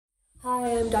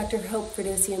I'm Dr. Hope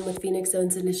Ferdowsian with Phoenix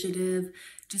Zones Initiative.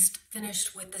 Just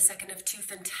finished with the second of two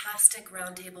fantastic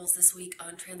roundtables this week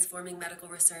on transforming medical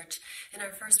research. In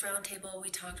our first roundtable,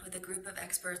 we talked with a group of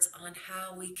experts on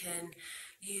how we can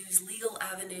use legal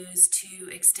avenues to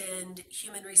extend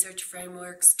human research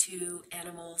frameworks to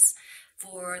animals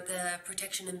for the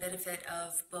protection and benefit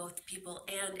of both people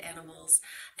and animals.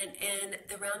 And in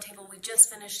the roundtable we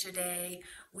just finished today,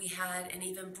 we had an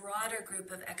even broader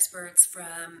group of experts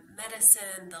from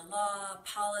medicine, the law,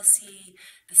 policy,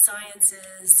 the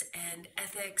sciences, and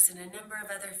ethics, and a number of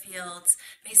other fields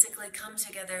basically come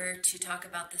together to talk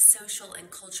about the social and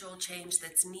cultural change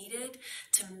that's needed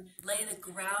to lay the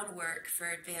groundwork for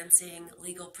advancing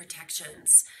legal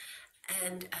protections.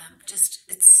 And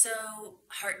it's so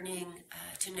heartening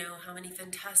to know how many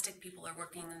fantastic people are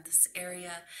working in this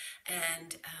area,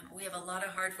 and we have a lot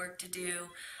of hard work to do,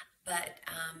 but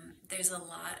there's a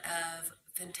lot of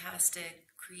fantastic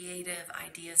creative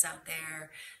ideas out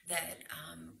there that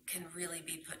can really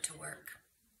be put to work.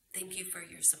 Thank you for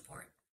your support.